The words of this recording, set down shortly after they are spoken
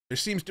There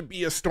seems to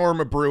be a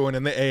storm a-brewing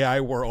in the AI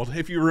world.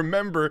 If you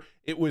remember,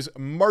 it was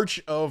March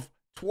of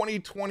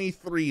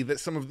 2023 that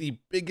some of the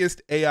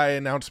biggest AI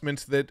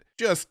announcements that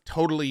just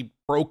totally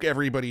broke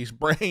everybody's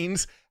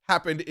brains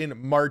happened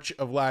in March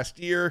of last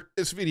year.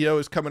 This video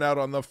is coming out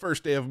on the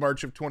first day of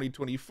March of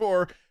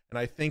 2024, and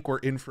I think we're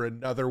in for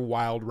another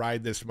wild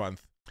ride this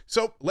month.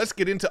 So let's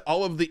get into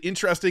all of the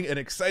interesting and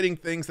exciting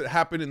things that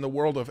happened in the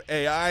world of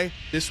AI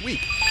this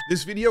week.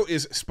 This video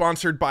is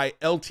sponsored by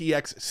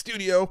LTX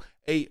Studio,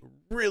 a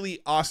really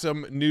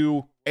awesome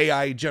new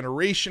AI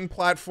generation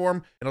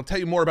platform, and I'll tell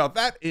you more about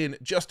that in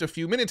just a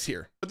few minutes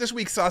here. But this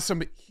week saw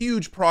some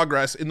huge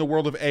progress in the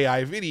world of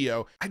AI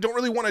video. I don't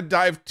really want to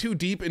dive too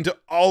deep into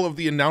all of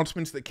the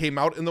announcements that came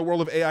out in the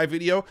world of AI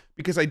video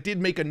because I did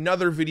make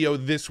another video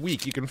this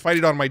week. You can find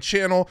it on my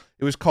channel.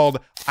 It was called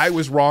I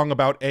Was Wrong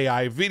About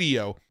AI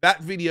Video. That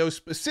video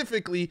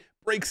specifically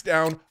breaks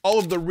down all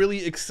of the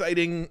really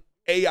exciting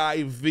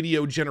AI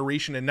video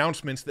generation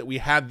announcements that we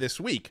had this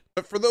week.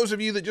 But for those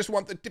of you that just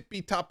want the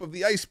tippy top of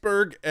the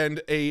iceberg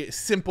and a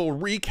simple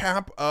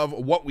recap of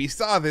what we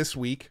saw this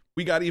week,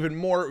 we got even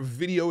more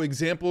video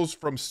examples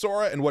from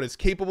Sora and what it's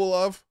capable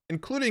of,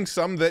 including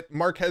some that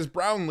Marques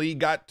Brownlee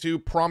got to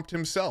prompt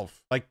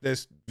himself, like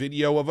this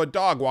video of a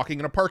dog walking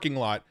in a parking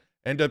lot,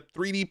 and a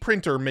 3D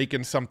printer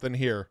making something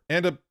here,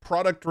 and a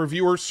product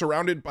reviewer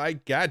surrounded by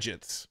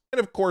gadgets. And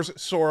of course,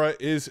 Sora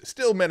is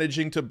still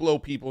managing to blow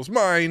people's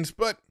minds,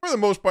 but for the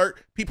most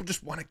part, people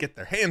just want to get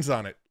their hands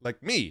on it.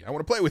 Like me, I want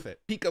to play with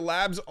it. Pika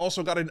Labs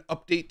also got an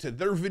update to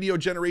their video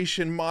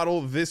generation model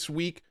this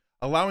week,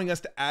 allowing us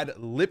to add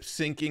lip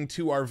syncing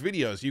to our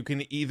videos. You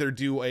can either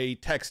do a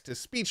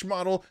text-to-speech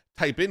model,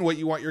 type in what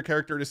you want your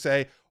character to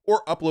say,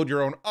 or upload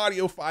your own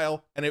audio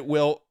file, and it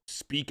will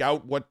speak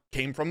out what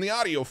came from the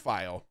audio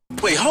file.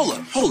 Wait,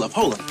 hold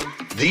up.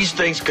 These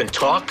things can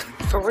talk?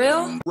 For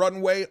real?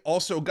 Runway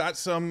also got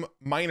some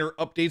minor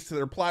updates to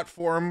their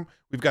platform.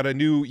 We've got a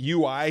new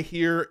UI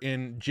here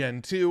in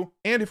Gen 2.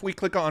 And if we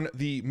click on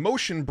the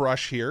motion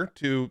brush here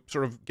to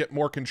sort of get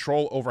more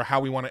control over how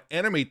we want to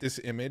animate this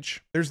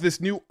image, there's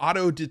this new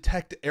auto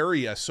detect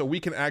area. So we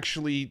can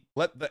actually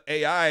let the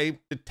AI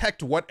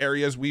detect what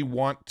areas we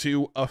want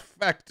to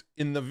affect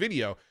in the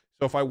video.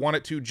 So if I want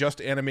it to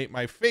just animate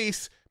my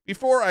face,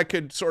 before I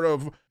could sort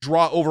of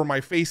draw over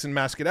my face and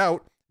mask it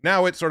out,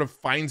 now it sort of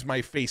finds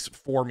my face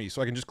for me.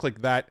 So I can just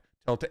click that,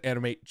 tell it to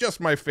animate just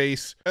my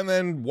face, and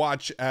then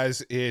watch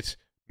as it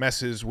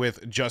messes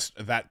with just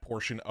that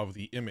portion of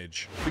the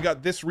image. We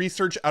got this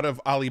research out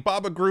of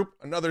Alibaba Group,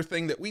 another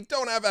thing that we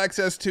don't have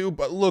access to,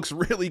 but looks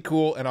really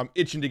cool and I'm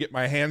itching to get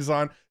my hands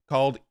on,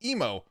 called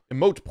Emo,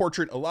 Emote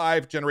Portrait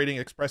Alive, generating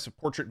expressive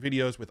portrait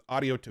videos with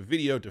audio to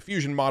video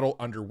diffusion model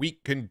under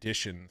weak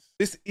conditions.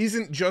 This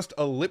isn't just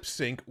a lip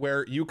sync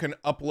where you can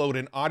upload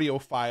an audio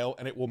file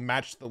and it will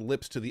match the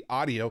lips to the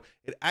audio.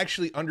 It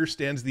actually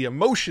understands the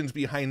emotions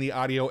behind the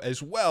audio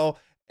as well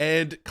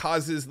and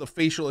causes the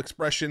facial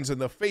expressions and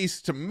the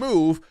face to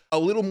move a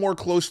little more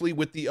closely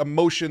with the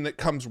emotion that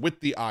comes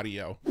with the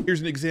audio.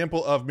 Here's an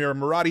example of Mira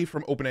Murati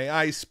from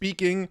OpenAI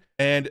speaking,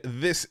 and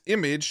this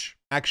image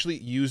actually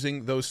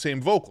using those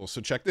same vocals. So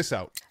check this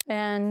out.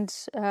 And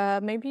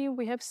maybe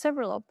we have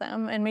several of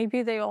them, and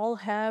maybe they all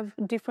have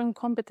different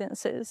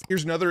competences.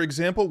 Here's another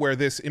example where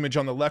this image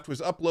on the left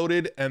was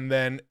uploaded and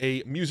then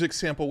a music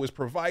sample was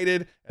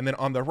provided. And then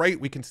on the right,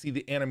 we can see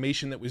the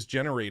animation that was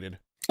generated.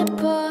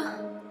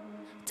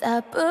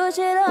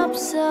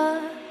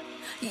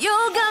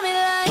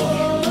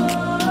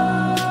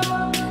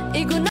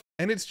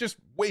 And it's just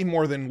way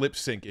more than lip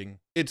syncing.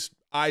 It's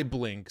eye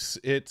blinks,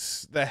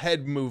 it's the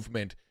head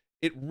movement.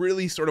 It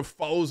really sort of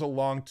follows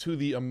along to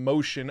the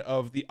emotion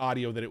of the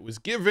audio that it was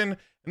given.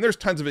 And there's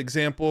tons of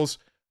examples.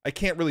 I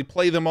can't really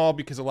play them all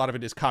because a lot of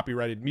it is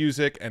copyrighted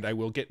music and I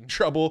will get in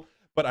trouble,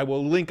 but I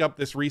will link up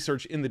this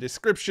research in the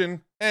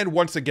description. And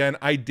once again,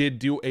 I did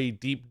do a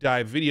deep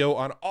dive video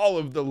on all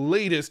of the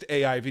latest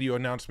AI video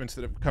announcements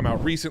that have come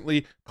out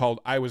recently called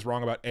I Was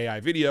Wrong About AI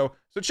Video.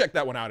 So check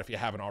that one out if you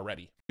haven't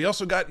already. We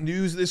also got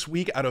news this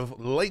week out of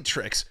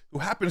Lightricks, who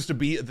happens to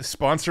be the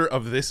sponsor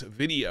of this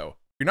video.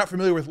 If you're not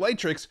familiar with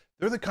Lightricks,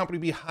 they're the company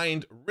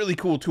behind really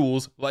cool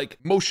tools like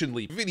Motion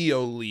Leap,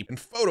 Video Leap, and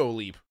Photo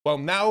Leap. Well,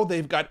 now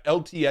they've got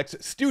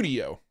LTX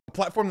Studio, a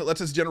platform that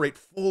lets us generate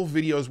full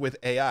videos with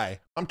AI.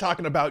 I'm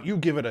talking about you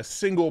give it a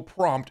single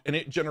prompt and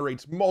it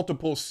generates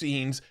multiple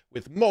scenes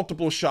with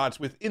multiple shots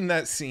within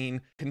that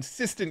scene,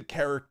 consistent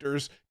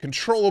characters,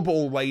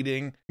 controllable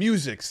lighting,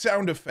 music,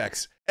 sound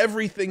effects,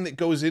 everything that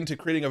goes into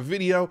creating a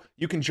video,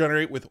 you can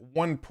generate with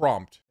one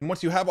prompt. And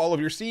once you have all of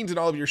your scenes and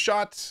all of your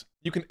shots,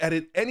 you can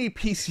edit any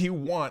piece you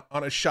want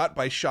on a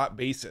shot-by-shot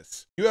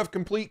basis. You have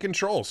complete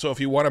control, so if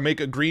you want to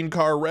make a green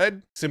car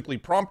red, simply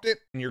prompt it,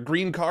 and your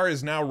green car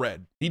is now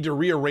red. Need to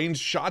rearrange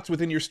shots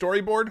within your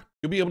storyboard?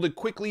 You'll be able to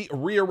quickly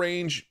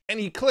rearrange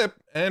any clip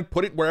and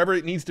put it wherever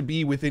it needs to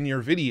be within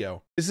your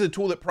video. This is a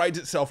tool that prides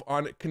itself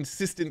on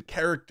consistent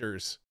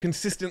characters,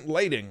 consistent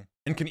lighting,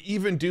 and can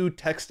even do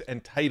text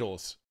and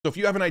titles. So if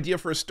you have an idea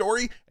for a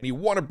story and you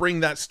want to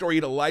bring that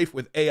story to life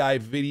with AI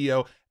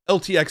video,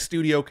 LTX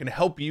Studio can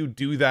help you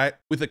do that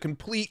with a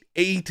complete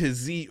A to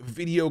Z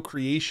video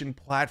creation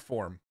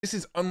platform. This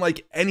is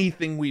unlike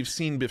anything we've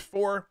seen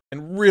before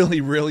and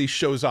really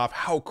shows off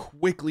how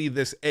quickly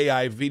this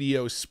AI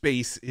video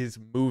space is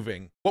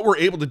moving. What we're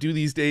able to do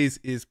these days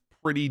is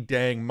pretty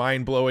dang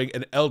mind-blowing,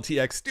 and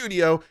LTX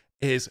Studio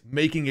is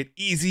making it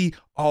easy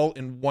all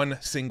in one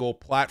single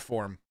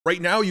platform.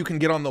 Right now, you can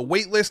get on the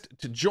waitlist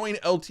to join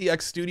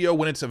LTX Studio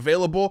when it's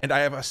available, and I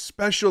have a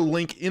special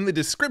link in the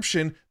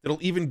description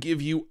that'll even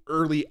give you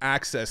early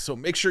access. So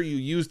make sure you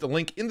use the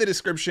link in the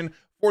description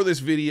for this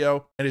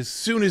video, and as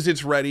soon as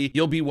it's ready,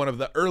 you'll be one of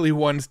the early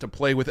ones to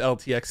play with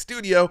LTX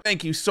Studio.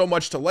 Thank you so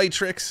much to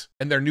Lightricks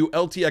and their new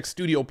LTX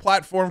Studio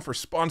platform for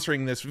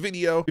sponsoring this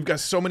video. We've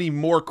got so many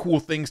more cool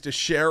things to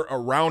share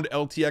around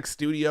LTX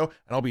Studio,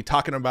 and I'll be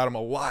talking about them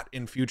a lot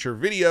in future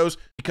videos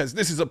because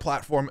this is a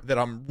platform that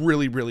I'm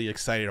really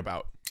excited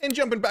about. And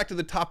jumping back to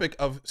the topic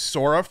of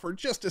Sora for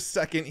just a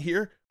second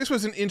here, this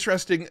was an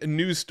interesting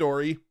news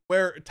story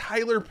where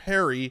Tyler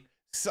Perry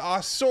saw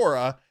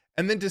Sora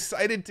and then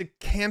decided to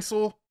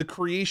cancel the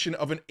creation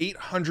of an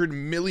 $800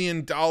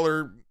 million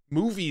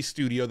movie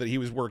studio that he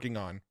was working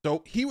on.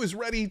 So he was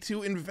ready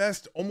to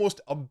invest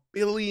almost $1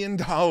 billion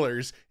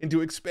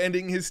into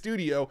expanding his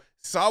studio,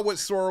 saw what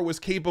Sora was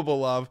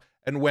capable of,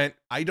 and went,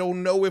 I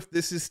don't know if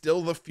this is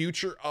still the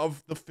future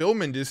of the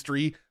film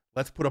industry.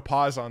 Let's put a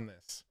pause on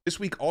this. This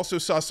week also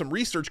saw some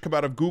research come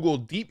out of Google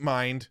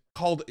DeepMind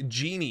called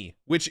Genie,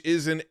 which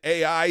is an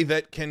AI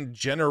that can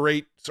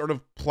generate sort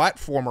of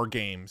platformer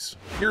games.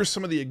 Here's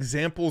some of the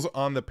examples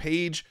on the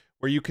page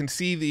where you can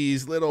see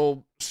these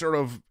little sort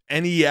of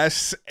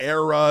NES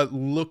era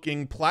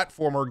looking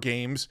platformer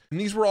games. And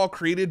these were all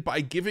created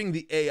by giving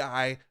the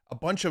AI a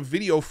bunch of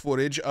video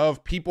footage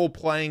of people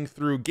playing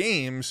through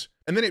games,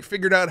 and then it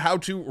figured out how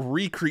to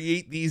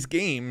recreate these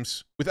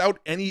games without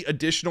any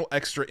additional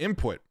extra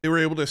input. They were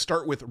able to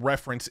start with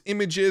reference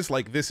images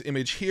like this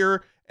image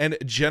here and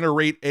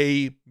generate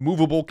a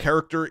movable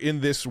character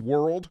in this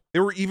world. They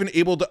were even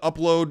able to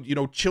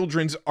upload,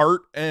 children's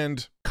art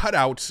and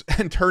cutouts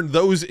and turn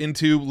those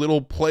into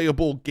little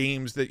playable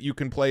games that you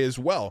can play as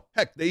well.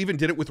 Heck, they even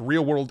did it with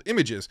real world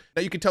images.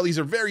 Now you can tell these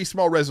are very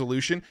small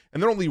resolution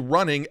and they're only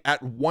running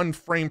at 1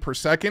 frame per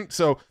second.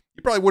 So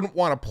you probably wouldn't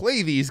want to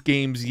play these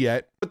games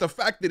yet, but the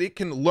fact that it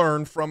can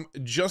learn from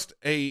just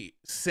a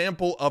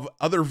sample of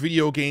other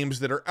video games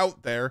that are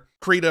out there,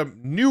 create a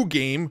new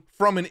game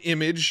from an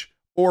image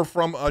or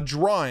from a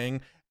drawing,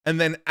 and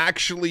then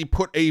actually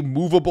put a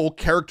movable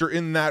character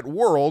in that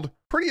world,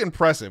 pretty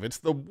impressive. It's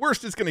the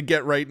worst it's gonna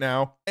get right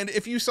now. And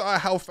if you saw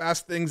how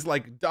fast things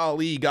like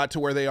DALL-E got to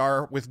where they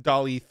are with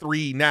DALL-E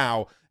 3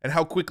 now, and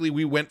how quickly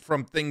we went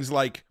from things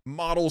like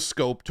Model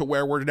Scope to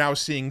where we're now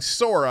seeing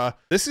Sora,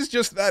 this is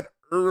just that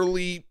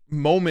early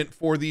moment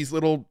for these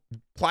little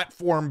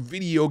platform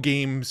video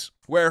games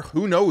where,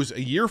 who knows,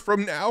 a year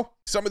from now,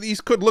 some of these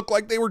could look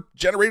like they were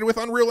generated with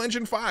Unreal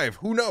Engine 5.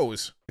 Who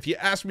knows? If you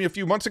asked me a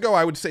few months ago,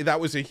 I would say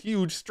that was a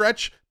huge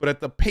stretch, but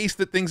at the pace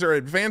that things are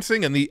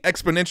advancing and the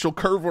exponential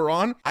curve we're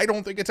on, I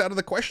don't think it's out of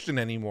the question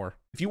anymore.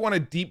 If you want to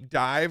deep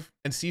dive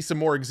and see some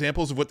more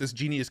examples of what this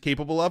Genie is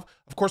capable of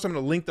course, I'm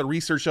going to link the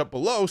research up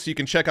below so you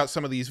can check out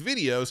some of these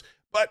videos,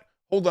 but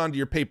hold on to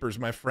your papers,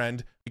 my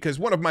friend, because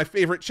one of my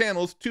favorite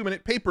channels,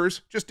 2-Minute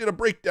Papers, just did a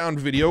breakdown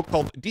video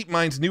called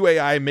DeepMind's New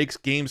AI Makes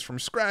Games from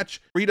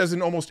Scratch, where he does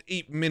an almost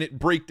 8-minute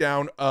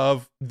breakdown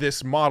of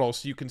this model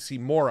so you can see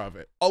more of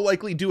it. I'll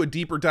likely do a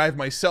deeper dive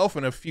myself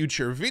in a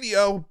future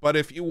video, but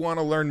if you want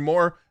to learn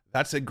more,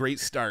 that's a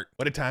great start.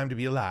 What a time to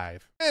be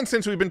alive. And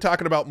since we've been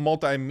talking about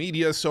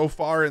multimedia so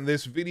far in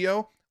this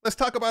video, let's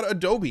talk about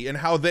Adobe and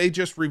how they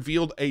just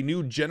revealed a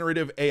new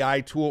generative AI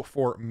tool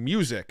for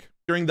music.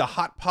 During the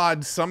Hot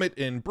Pod Summit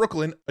in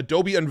Brooklyn,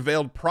 Adobe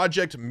unveiled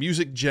Project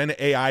Music Gen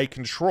AI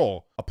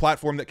Control, a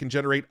platform that can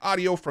generate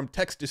audio from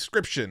text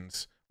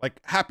descriptions, like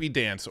happy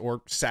dance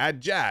or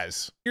sad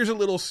jazz. Here's a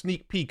little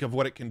sneak peek of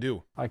what it can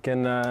do. I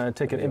can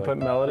take an input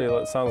melody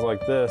that sounds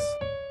like this,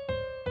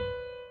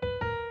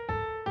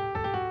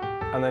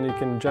 and then you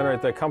can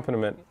generate the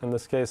accompaniment, in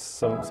this case,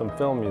 some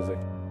film music.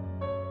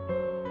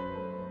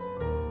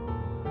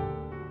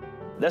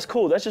 That's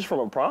cool. That's just from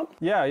a prompt?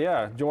 Yeah.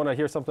 Do you want to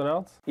hear something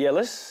else? Yeah,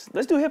 let's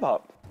do hip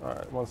hop. All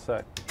right, one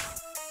sec.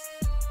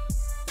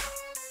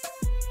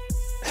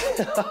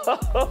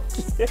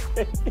 Okay.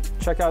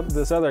 Check out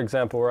this other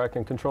example where I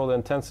can control the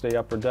intensity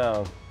up or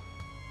down.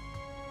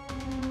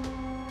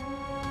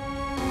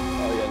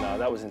 Oh yeah, no,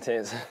 that was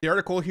intense. The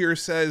article here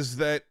says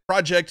that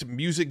Project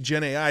Music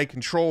Gen AI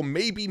Control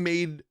may be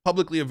made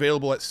publicly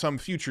available at some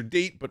future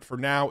date, but for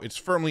now, it's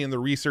firmly in the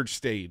research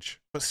stage.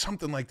 But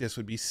something like this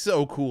would be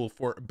so cool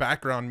for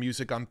background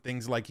music on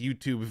things like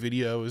YouTube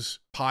videos,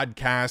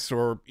 podcasts,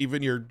 or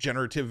even your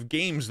generative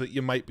games that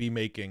you might be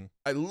making.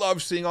 I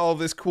love seeing all of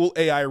this cool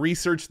AI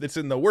research that's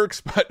in the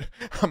works, but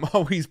I'm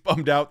always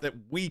bummed out that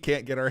we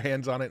can't get our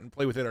hands on it and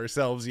play with it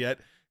ourselves yet,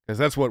 because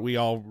that's what we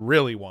all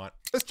really want.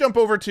 Let's jump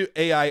over to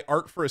AI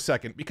art for a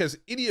second, because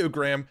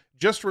Ideogram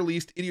just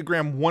released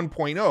Ideogram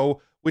 1.0,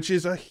 which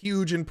is a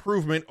huge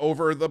improvement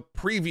over the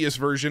previous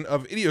version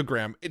of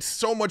Ideogram. It's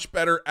so much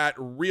better at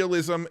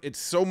realism. It's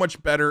so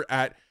much better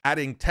at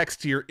adding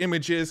text to your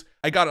images.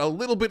 I got a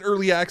little bit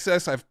early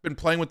access. I've been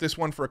playing with this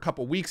one for a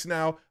couple weeks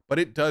now, but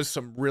it does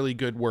some really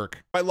good work.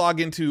 If I log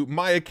into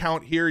my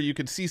account here, you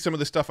can see some of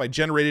the stuff I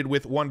generated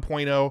with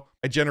 1.0.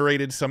 I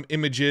generated some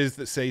images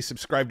that say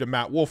subscribe to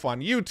Matt Wolfe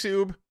on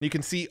YouTube. You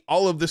can see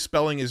all of the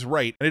spelling is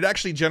right. And it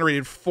actually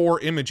generated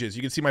 4 images.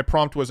 You can see my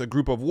prompt was a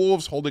group of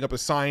wolves holding up a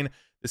sign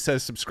that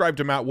says subscribe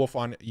to Matt Wolfe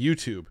on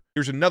YouTube.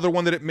 Here's another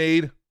one that it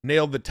made,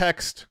 nailed the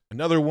text.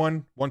 Another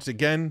one, once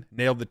again,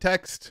 nailed the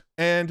text.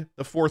 And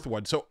the 4th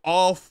one. So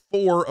all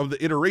 4 of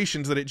the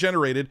iterations that it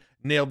generated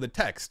nailed the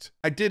text.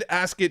 I did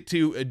ask it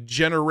to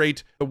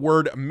generate the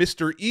word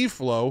Mr.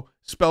 E-Flow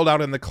spelled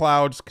out in the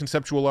clouds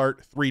conceptual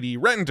art 3D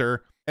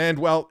render. And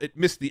well, it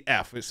missed the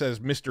F. It says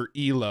Mr.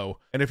 Elo.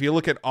 And if you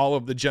look at all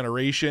of the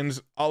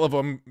generations, all of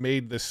them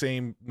made the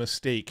same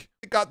mistake.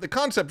 It got the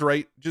concept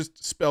right,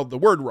 just spelled the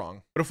word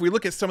wrong. But if we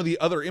look at some of the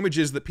other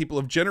images that people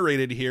have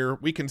generated here,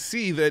 we can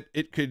see that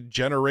it could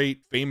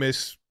generate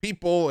famous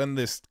people in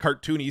this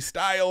cartoony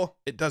style.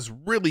 It does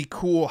really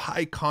cool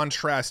high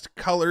contrast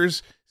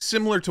colors,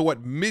 similar to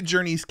what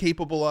Midjourney's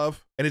capable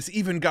of. And it's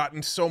even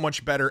gotten so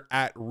much better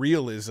at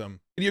realism.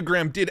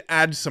 Ideogram did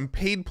add some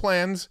paid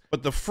plans,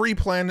 but the free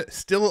plan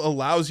still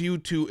allows you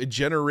to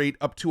generate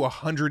up to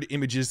 100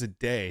 images a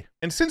day.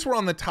 And since we're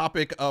on the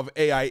topic of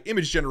AI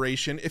image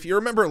generation, if you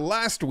remember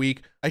last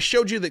week, I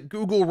showed you that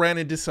Google ran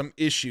into some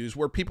issues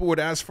where people would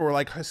ask for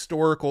like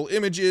historical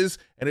images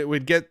and it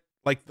would get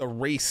like the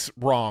race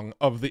wrong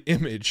of the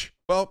image.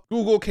 Well,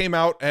 Google came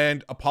out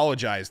and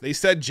apologized. They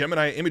said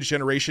Gemini image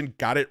generation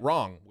got it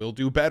wrong. We'll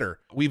do better.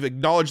 We've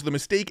acknowledged the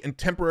mistake and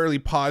temporarily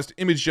paused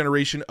image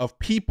generation of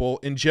people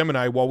in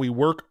Gemini while we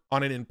work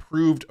on an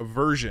improved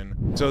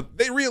version. So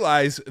they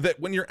realize that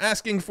when you're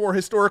asking for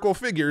historical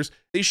figures,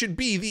 they should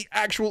be the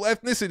actual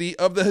ethnicity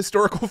of the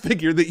historical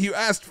figure that you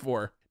asked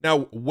for.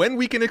 Now, when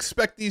we can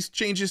expect these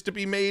changes to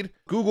be made,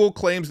 Google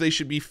claims they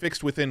should be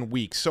fixed within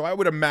weeks. So I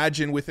would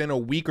imagine within a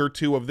week or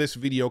 2 of this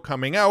video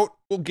coming out,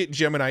 we'll get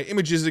Gemini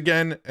images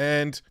again,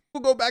 and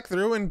we'll go back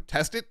through and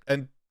test it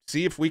and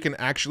see if we can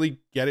actually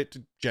get it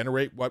to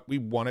generate what we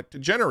want it to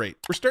generate.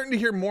 We're starting to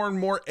hear more and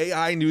more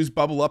AI news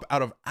bubble up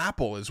out of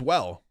Apple as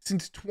well.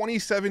 Since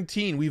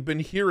 2017, we've been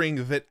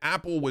hearing that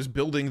Apple was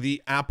building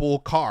the Apple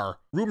car.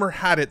 Rumor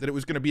had it that it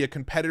was going to be a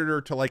competitor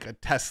to like a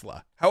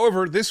Tesla.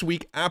 However, this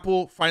week,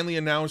 Apple finally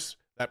announced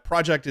that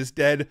project is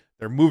dead.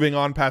 They're moving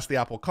on past the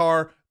Apple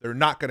car. They're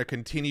not going to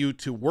continue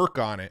to work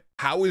on it.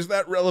 How is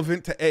that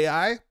relevant to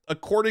AI?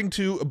 According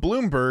to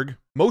Bloomberg,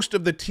 most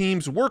of the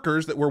team's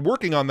workers that were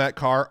working on that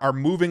car are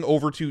moving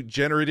over to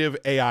generative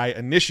AI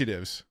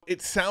initiatives.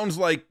 It sounds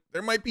like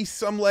there might be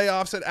some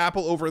layoffs at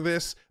Apple over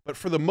this, but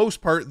for the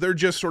most part, they're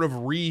just sort of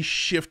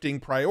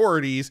reshifting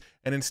priorities.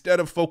 And instead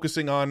of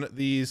focusing on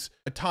these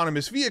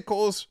autonomous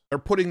vehicles, they're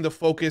putting the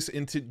focus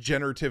into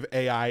generative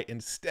AI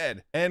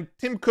instead. And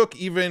Tim Cook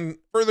even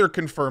further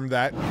confirmed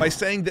that by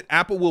saying that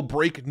Apple will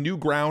break new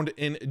ground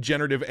in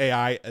generative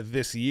AI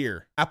this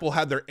year. Apple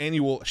had their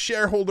annual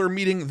shareholder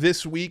meeting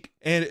this week,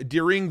 and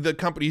during the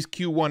company's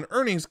Q1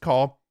 earnings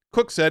call,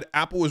 Cook said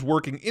Apple was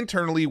working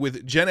internally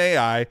with Gen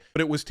AI,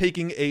 but it was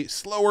taking a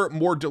slower,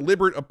 more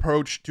deliberate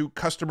approach to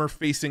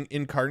customer-facing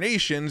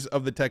incarnations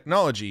of the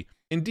technology.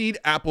 Indeed,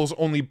 Apple's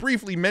only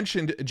briefly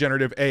mentioned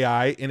generative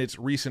AI in its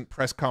recent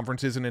press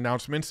conferences and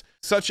announcements,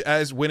 such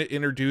as when it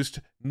introduced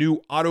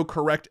new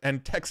autocorrect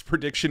and text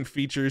prediction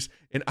features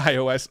in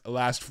iOS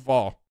last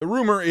fall. The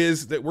rumor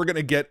is that we're going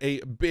to get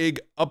a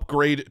big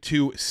upgrade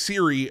to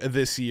Siri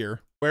this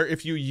year, where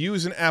if you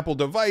use an Apple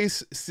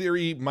device,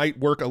 Siri might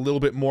work a little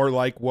bit more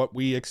like what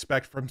we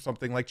expect from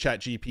something like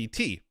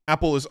ChatGPT.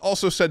 Apple is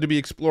also said to be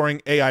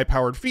exploring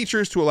AI-powered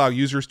features to allow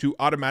users to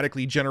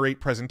automatically generate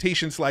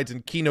presentation slides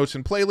and keynotes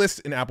and playlists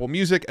in Apple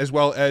Music, as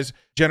well as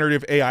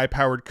generative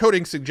AI-powered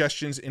coding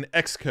suggestions in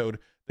Xcode,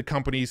 the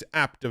company's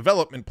app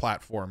development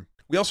platform.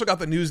 We also got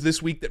the news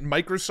this week that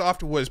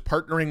Microsoft was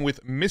partnering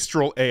with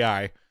Mistral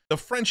AI, the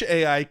French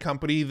AI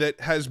company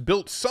that has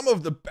built some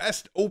of the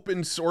best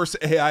open source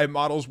AI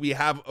models we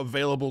have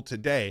available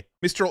today.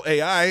 Mistral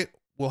AI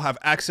will have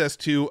access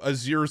to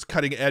Azure's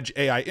cutting-edge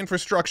AI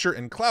infrastructure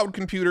and cloud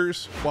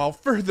computers, while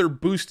further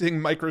boosting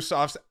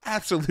Microsoft's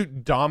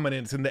absolute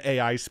dominance in the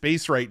AI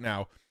space right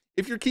now.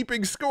 If you're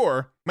keeping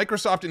score,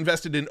 Microsoft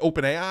invested in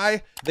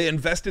OpenAI, they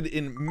invested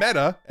in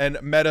Meta and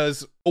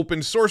Meta's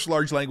open source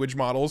large language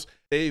models,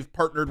 they've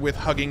partnered with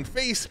Hugging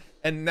Face,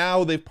 and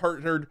now they've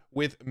partnered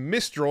with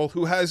Mistral,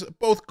 who has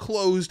both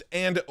closed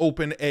and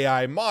open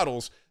AI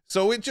models.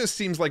 So it just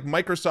seems like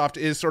Microsoft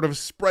is sort of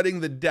spreading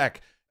the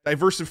deck,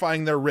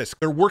 diversifying their risk.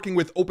 They're working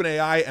with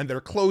OpenAI and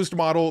their closed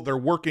model. They're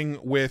working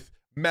with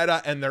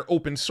Meta and their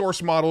open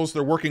source models.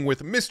 They're working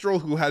with Mistral,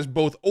 who has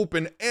both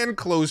open and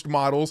closed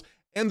models.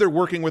 And they're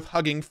working with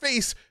Hugging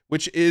Face,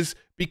 which is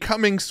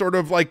becoming sort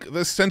of like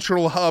the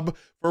central hub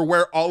for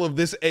where all of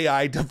this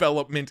AI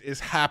development is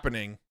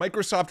happening.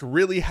 Microsoft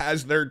really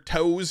has their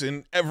toes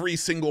in every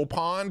single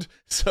pond,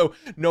 so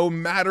no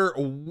matter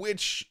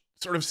which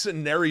sort of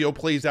scenario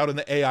plays out in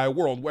the AI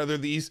world, whether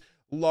these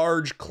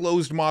large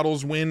closed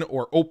models win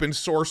or open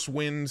source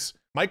wins,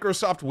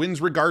 Microsoft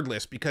wins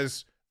regardless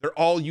because they're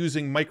all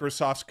using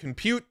Microsoft's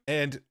compute,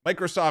 and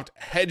Microsoft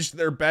hedged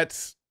their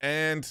bets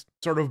and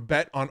sort of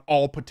bet on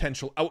all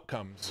potential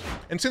outcomes.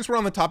 And since we're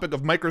on the topic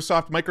of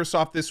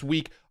Microsoft this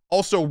week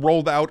also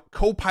rolled out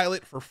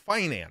Copilot for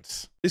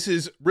Finance. This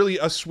is really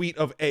a suite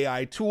of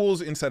AI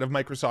tools inside of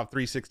Microsoft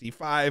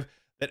 365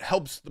 that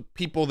helps the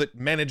people that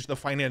manage the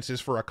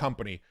finances for a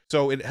company.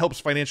 So it helps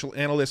financial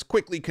analysts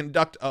quickly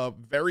conduct a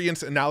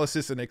variance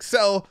analysis in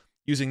Excel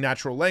using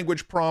natural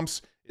language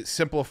prompts. It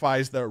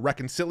simplifies the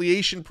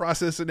reconciliation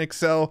process in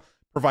Excel,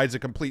 provides a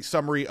complete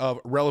summary of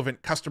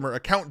relevant customer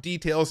account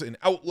details in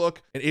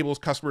Outlook, enables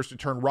customers to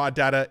turn raw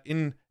data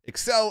in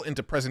Excel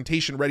into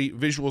presentation-ready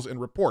visuals and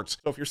reports.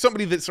 So if you're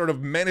somebody that sort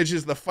of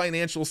manages the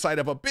financial side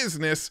of a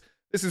business,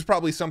 this is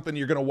probably something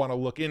you're going to want to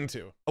look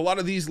into. A lot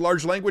of these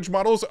large language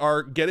models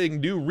are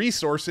getting new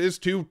resources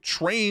to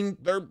train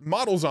their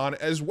models on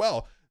as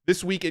well.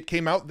 This week, it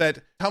came out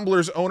that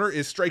Tublr's owner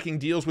is striking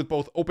deals with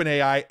both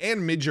OpenAI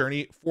and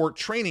Midjourney for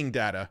training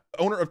data.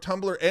 The owner of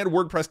Tublr and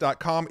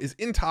WordPress.com is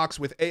in talks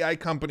with AI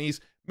companies,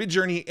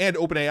 Midjourney and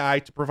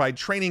OpenAI, to provide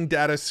training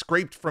data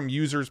scraped from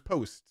users'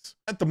 posts.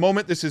 At the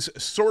moment, this is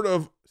sort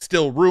of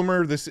still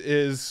rumor. This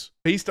is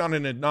based on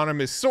an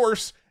anonymous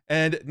source,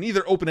 and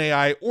neither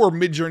OpenAI or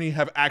Midjourney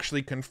have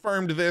actually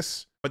confirmed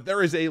this, but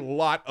there is a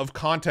lot of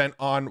content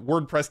on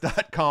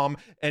WordPress.com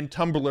and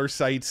Tublr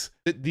sites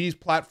that these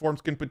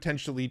platforms can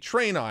potentially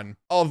train on.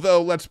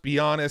 Although, let's be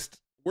honest,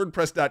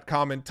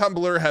 WordPress.com and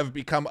Tublr have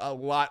become a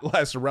lot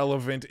less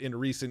relevant in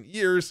recent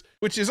years,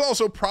 which is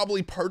also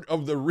probably part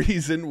of the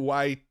reason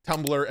why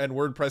Tublr and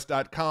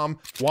WordPress.com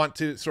want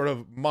to sort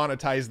of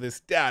monetize this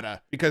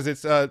data, because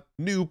it's a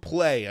new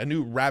play, a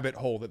new rabbit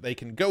hole that they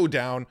can go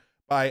down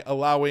by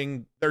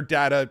allowing their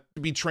data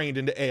to be trained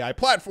into AI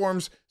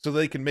platforms so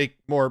they can make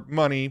more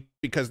money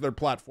because their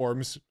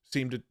platforms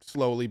seem to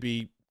slowly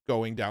be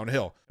going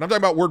downhill. And I'm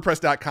talking about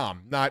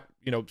WordPress.com, not,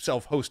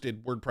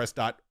 self-hosted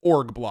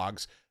WordPress.org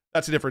blogs.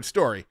 That's a different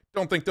story.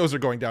 Don't think those are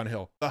going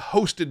downhill. The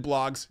hosted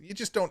blogs, you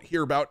just don't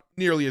hear about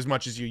nearly as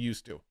much as you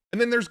used to.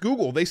 And then there's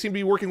Google. They seem to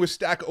be working with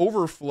Stack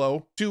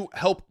Overflow to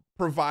help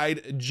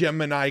provide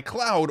Gemini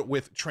Cloud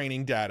with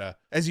training data.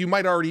 As you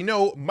might already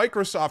know,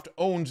 Microsoft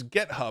owns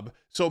GitHub.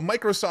 So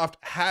Microsoft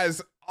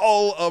has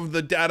all of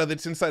the data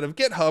that's inside of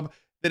GitHub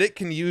that it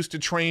can use to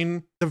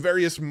train the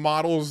various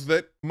models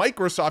that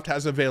Microsoft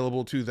has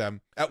available to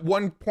them. At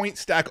one point,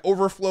 Stack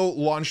Overflow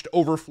launched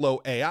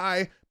Overflow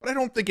AI, but I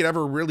don't think it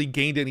ever really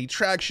gained any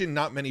traction.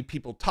 Not many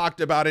people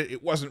talked about it.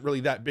 It wasn't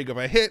really that big of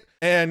a hit.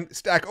 And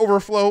Stack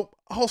Overflow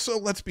also,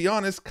 let's be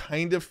honest,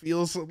 kind of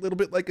feels a little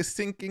bit like a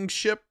sinking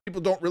ship.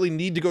 People don't really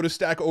need to go to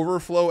Stack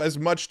Overflow as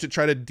much to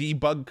try to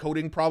debug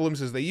coding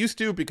problems as they used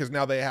to, because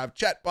now they have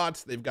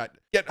chatbots, they've got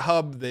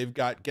GitHub, they've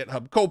got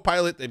GitHub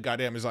Copilot, they've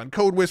got Amazon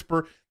Code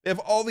Whisper. They have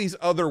all these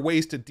other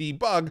ways to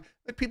debug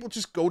that people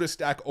just go to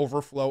Stack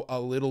Overflow a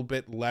little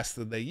bit less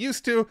than they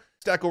used to.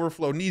 Stack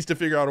Overflow needs to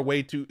figure out a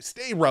way to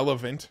stay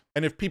relevant.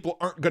 And if people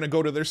aren't going to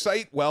go to their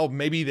site, well,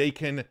 maybe they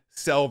can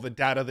sell the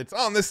data that's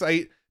on the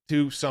site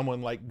to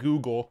someone like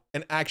Google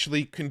and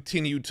actually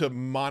continue to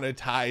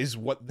monetize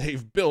what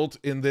they've built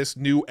in this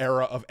new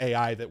era of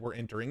AI that we're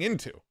entering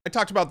into. I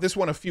talked about this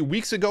one a few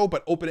weeks ago,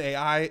 but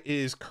OpenAI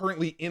is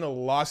currently in a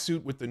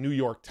lawsuit with the New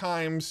York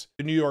Times.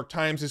 The New York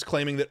Times is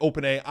claiming that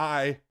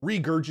OpenAI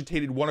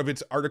regurgitated one of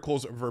its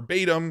articles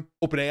verbatim.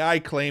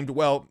 OpenAI claimed,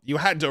 well, you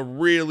had to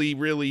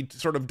really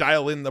sort of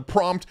dial in the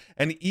prompt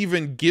and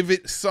even give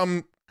it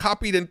some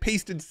copied and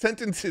pasted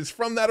sentences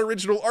from that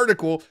original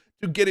article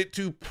to get it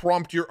to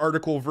prompt your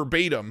article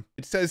verbatim.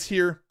 It says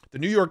here, the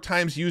New York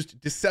Times used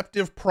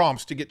deceptive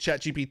prompts to get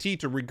ChatGPT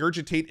to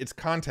regurgitate its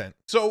content.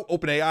 So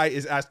OpenAI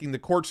is asking the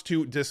courts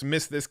to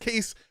dismiss this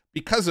case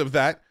because of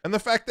that, and the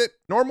fact that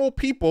normal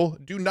people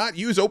do not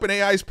use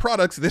OpenAI's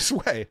products this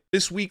way.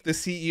 This week, the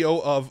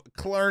CEO of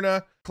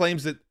Klarna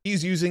claims that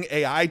he's using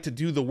AI to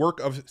do the work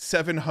of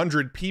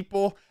 700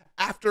 people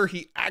after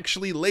he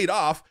actually laid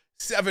off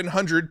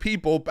 700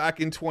 people back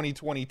in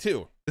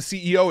 2022. The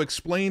CEO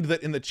explained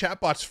that in the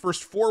chatbot's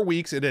first 4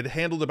 weeks, it had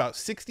handled about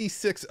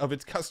 66 of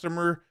its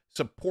customer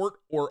support,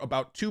 or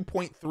about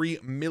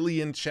 2.3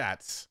 million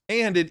chats.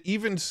 And it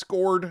even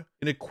scored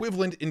an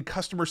equivalent in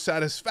customer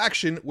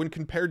satisfaction when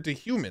compared to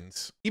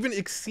humans, even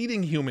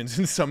exceeding humans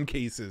in some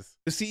cases.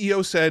 The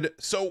CEO said,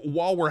 "So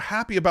while we're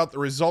happy about the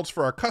results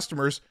for our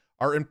customers,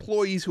 our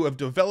employees who have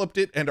developed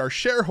it, and our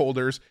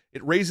shareholders,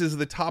 it raises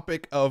the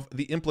topic of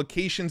the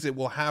implications it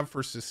will have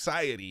for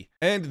society."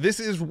 And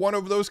this is one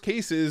of those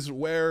cases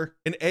where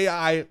an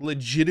AI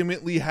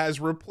legitimately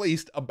has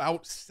replaced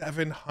about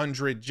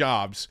 700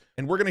 jobs.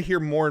 And we're going to hear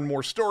more and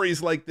more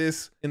stories like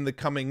this in the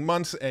coming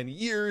months and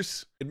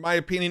years. In my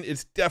opinion,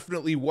 it's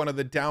definitely one of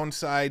the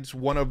downsides,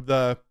 one of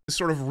the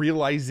sort of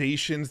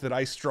realizations that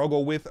I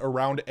struggle with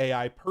around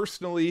AI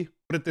personally.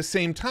 But at the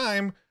same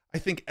time, I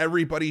think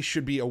everybody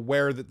should be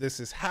aware that this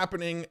is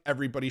happening.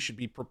 Everybody should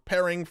be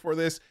preparing for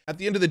this. At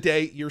the end of the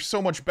day, you're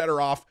so much better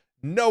off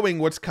knowing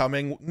what's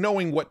coming,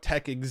 knowing what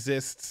tech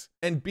exists,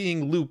 and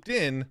being looped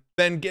in,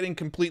 than getting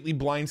completely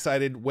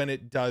blindsided when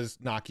it does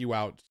knock you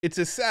out. It's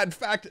a sad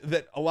fact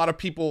that a lot of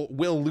people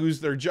will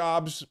lose their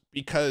jobs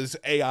because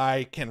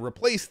AI can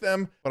replace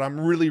them, but I'm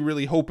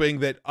really hoping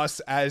that us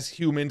as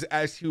humans,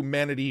 as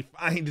humanity,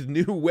 find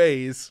new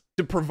ways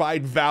to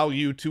provide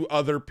value to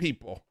other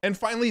people. And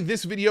finally,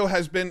 this video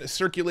has been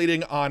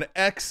circulating on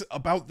X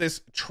about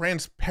this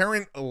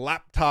transparent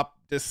laptop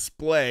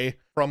display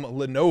from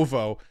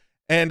Lenovo.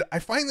 And I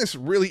find this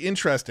really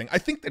interesting. I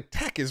think the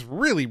tech is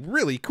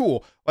really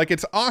cool. Like,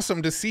 it's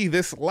awesome to see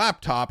this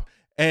laptop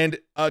and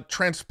a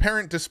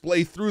transparent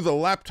display through the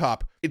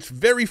laptop. It's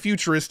very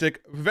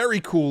futuristic, very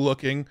cool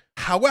looking.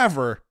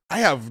 However, I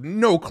have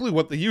no clue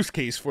what the use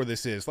case for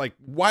this is. Like,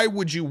 why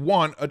would you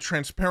want a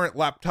transparent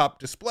laptop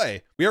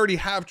display? We already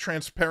have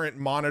transparent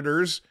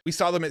monitors. We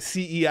saw them at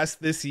CES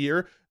this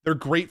year. They're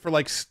great for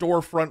like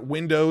storefront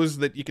windows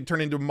that you can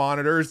turn into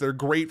monitors. They're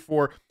great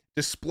for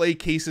display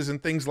cases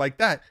and things like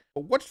that.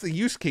 But what's the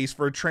use case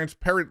for a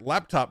transparent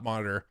laptop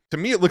monitor? To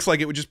me, it looks like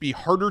it would just be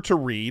harder to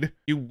read.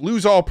 You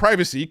lose all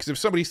privacy because if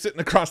somebody's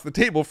sitting across the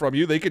table from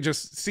you, they could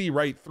just see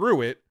right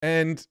through it.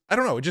 And I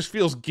don't know, it just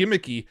feels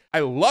gimmicky. I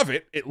love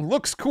it. It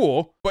looks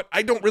cool, but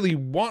I don't really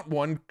want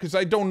one because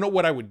I don't know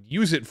what I would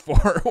use it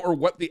for or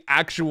what the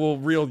actual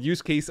real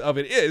use case of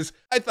it is.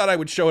 I thought I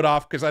would show it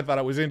off because I thought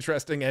it was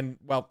interesting and,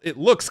 well, it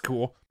looks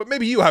cool. But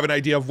maybe you have an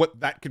idea of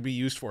what that could be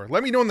used for.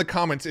 Let me know in the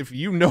comments if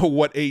you know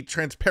what a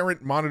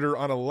transparent monitor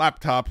on a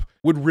laptop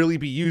would really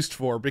be used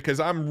for, because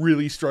I'm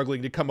really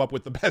struggling to come up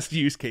with the best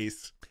use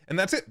case. And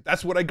that's it.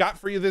 That's what I got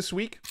for you this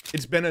week.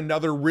 It's been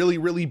another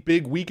really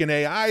big week in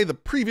AI. The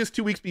previous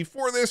 2 weeks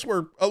before this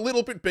were a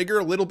little bit bigger,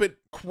 a little bit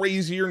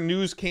crazier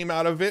news came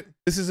out of it.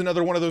 This is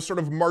another one of those sort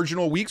of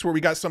marginal weeks where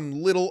we got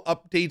some little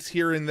updates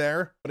here and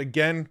there. But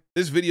again,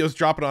 this video is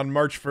dropping on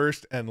March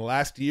 1st, and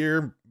last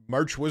year,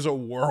 March was a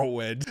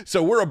whirlwind.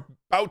 So we're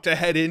about to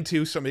head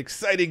into some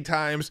exciting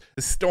times.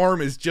 The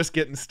storm is just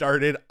getting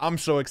started. I'm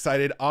so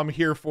excited. I'm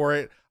here for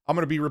it. I'm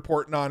going to be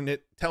reporting on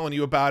it, telling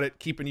you about it,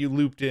 keeping you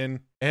looped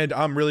in. And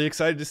I'm really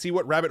excited to see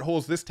what rabbit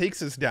holes this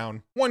takes us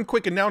down. One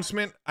quick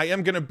announcement. I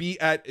am going to be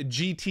at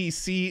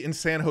GTC in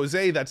San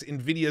Jose. That's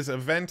NVIDIA's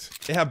event.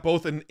 They have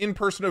both an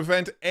in-person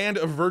event and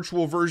a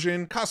virtual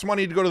version. Costs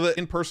money to go to the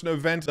in-person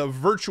event. The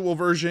virtual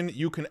version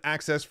you can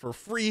access for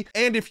free.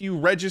 And if you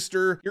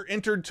register, you're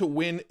entered to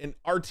win an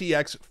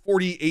RTX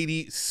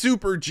 4080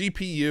 Super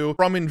GPU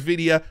from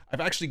NVIDIA.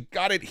 I've actually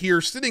got it here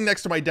sitting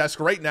next to my desk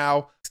right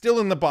now, still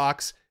in the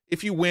box.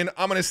 If you win,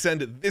 I'm going to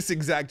send this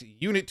exact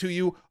unit to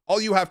you.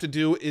 All you have to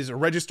do is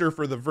register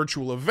for the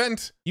virtual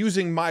event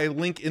using my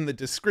link in the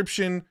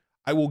description.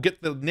 I will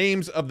get the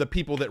names of the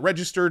people that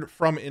registered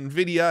from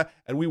NVIDIA,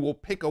 and we will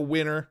pick a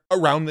winner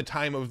around the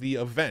time of the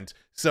event.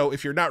 So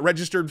if you're not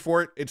registered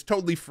for it, it's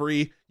totally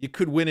free. You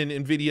could win an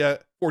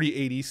NVIDIA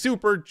 4080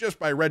 Super just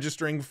by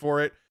registering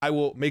for it. I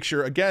will make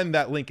sure, again,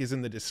 that link is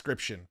in the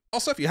description.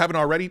 Also, if you haven't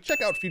already,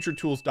 check out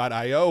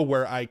futuretools.io,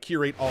 where I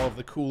curate all of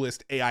the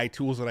coolest AI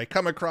tools that I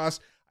come across.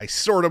 I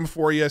sort them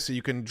for you so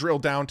you can drill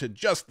down to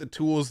just the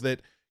tools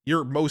that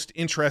you're most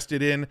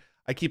interested in.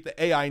 I keep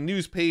the AI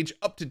news page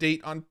up to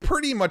date on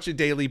pretty much a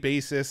daily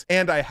basis,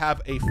 and I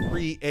have a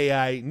free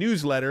AI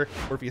newsletter,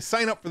 where if you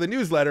sign up for the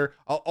newsletter,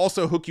 I'll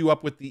also hook you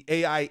up with the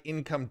AI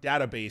income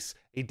database,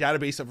 a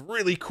database of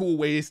really cool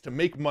ways to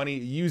make money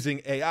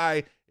using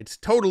AI. It's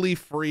totally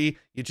free.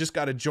 You just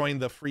got to join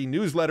the free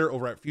newsletter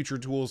over at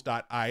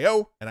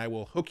futuretools.io, and I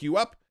will hook you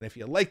up. And if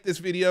you like this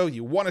video,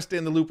 you want to stay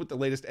in the loop with the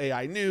latest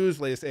AI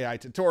news, latest AI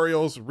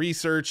tutorials,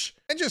 research,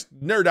 and just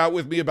nerd out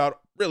with me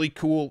about really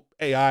cool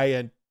AI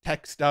and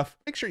tech stuff,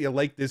 make sure you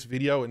like this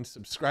video and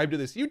subscribe to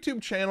this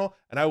YouTube channel,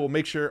 and I will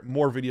make sure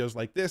more videos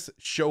like this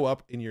show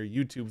up in your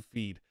YouTube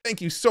feed. Thank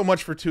you so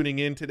much for tuning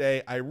in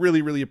today. I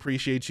really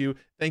appreciate you.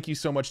 Thank you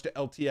so much to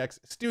LTX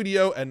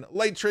Studio and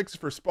Lightrix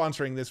for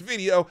sponsoring this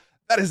video.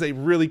 That is a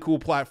really cool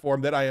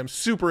platform that I am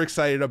super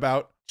excited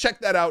about.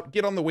 Check that out.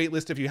 Get on the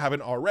waitlist if you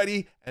haven't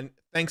already. And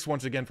thanks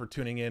once again for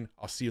tuning in.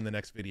 I'll see you in the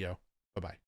next video. Bye-bye.